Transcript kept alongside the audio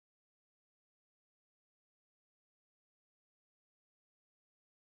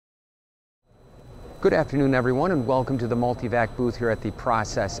Good afternoon, everyone, and welcome to the Multivac booth here at the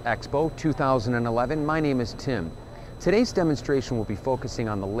Process Expo 2011. My name is Tim. Today's demonstration will be focusing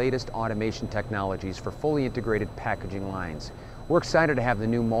on the latest automation technologies for fully integrated packaging lines. We're excited to have the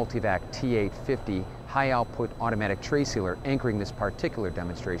new Multivac T850 high-output automatic tray sealer anchoring this particular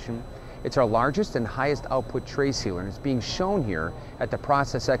demonstration. It's our largest and highest output tray sealer, and it's being shown here at the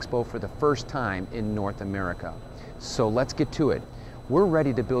Process Expo for the first time in North America. So let's get to it. We're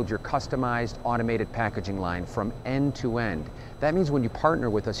ready to build your customized automated packaging line from end to end. That means when you partner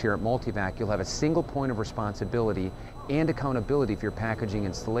with us here at Multivac, you'll have a single point of responsibility and accountability for your packaging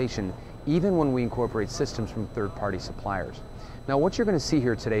installation, even when we incorporate systems from third-party suppliers. Now, what you're going to see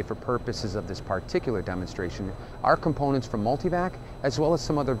here today for purposes of this particular demonstration are components from Multivac, as well as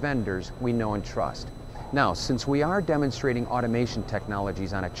some other vendors we know and trust. Now, since we are demonstrating automation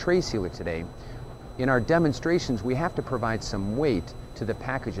technologies on a tray sealer today, in our demonstrations, we have to provide some weight to the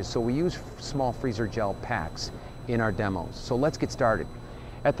packages, so we use small freezer gel packs in our demos. So let's get started.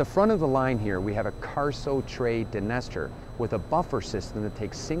 At the front of the line here, we have a Carso tray denester with a buffer system that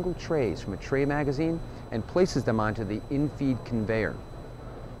takes single trays from a tray magazine and places them onto the in-feed conveyor.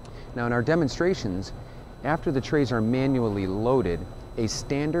 Now, in our demonstrations, after the trays are manually loaded, a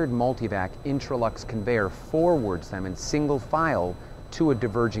standard Multivac Intralux conveyor forwards them in single file to a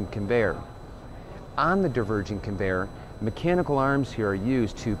diverging conveyor. On the diverging conveyor, mechanical arms here are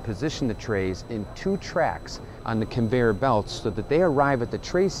used to position the trays in two tracks on the conveyor belts so that they arrive at the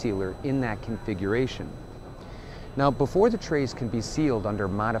tray sealer in that configuration. Now, before the trays can be sealed under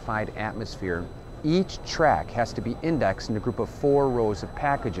modified atmosphere, each track has to be indexed in a group of 4 rows of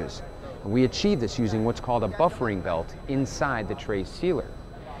packages. And we achieve this using what's called a buffering belt inside the tray sealer.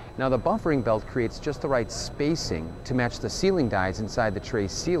 Now, the buffering belt creates just the right spacing to match the sealing dies inside the tray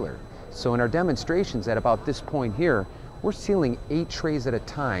sealer. So in our demonstrations at about this point here, we're sealing 8 trays at a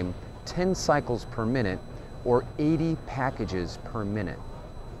time, 10 cycles per minute, or 80 packages per minute.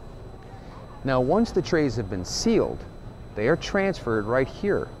 Now, once the trays have been sealed, they are transferred right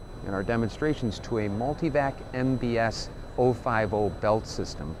here in our demonstrations to a Multivac MBS 050 belt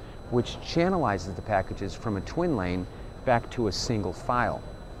system, which channelizes the packages from a twin lane back to a single file.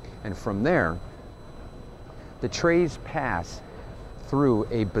 And from there, the trays pass through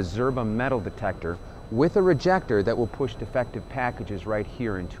a Bezerba metal detector with a rejector that will push defective packages right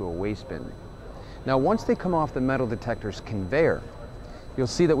here into a waste bin. Now, once they come off the metal detector's conveyor, you'll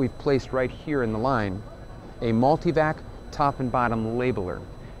see that we've placed right here in the line a Multivac top and bottom labeler.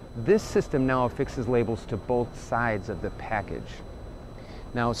 This system now affixes labels to both sides of the package.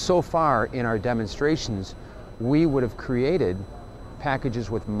 Now, so far in our demonstrations, we would have created packages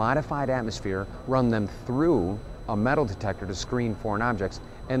with modified atmosphere, run them through a metal detector to screen foreign objects,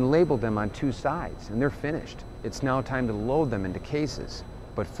 and label them on 2 sides, and they're finished. It's now time to load them into cases.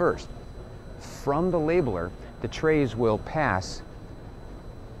 But first, from the labeler, the trays will pass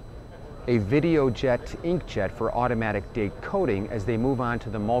a video jet to inkjet for automatic date coding as they move on to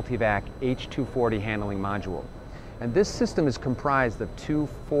the Multivac H240 handling module. And this system is comprised of 2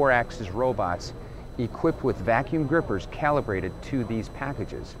 4-axis robots equipped with vacuum grippers calibrated to these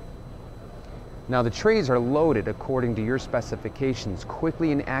packages. Now, the trays are loaded according to your specifications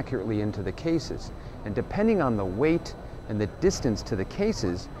quickly and accurately into the cases. And depending on the weight and the distance to the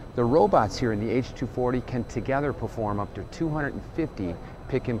cases, the robots here in the H240 can together perform up to 250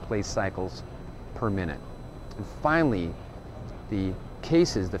 pick-and-place cycles per minute. And finally, the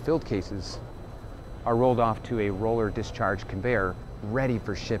cases, the filled cases, are rolled off to a roller discharge conveyor ready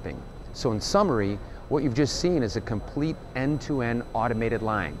for shipping. So in summary, what you've just seen is a complete end-to-end automated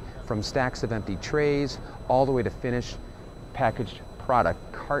line, from stacks of empty trays all the way to finished packaged product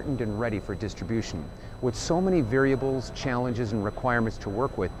cartoned and ready for distribution. With so many variables, challenges, and requirements to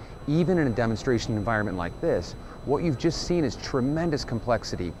work with, even in a demonstration environment like this, what you've just seen is tremendous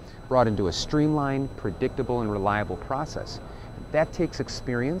complexity brought into a streamlined, predictable, and reliable process. That takes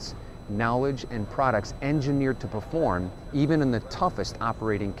experience, knowledge, and products engineered to perform even in the toughest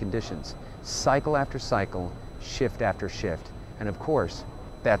operating conditions, cycle after cycle, shift after shift. And of course,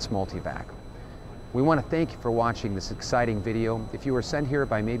 that's Multivac. We want to thank you for watching this exciting video. If you were sent here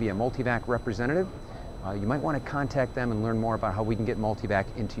by maybe a Multivac representative, you might want to contact them and learn more about how we can get Multivac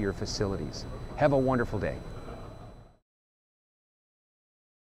into your facilities. Have a wonderful day.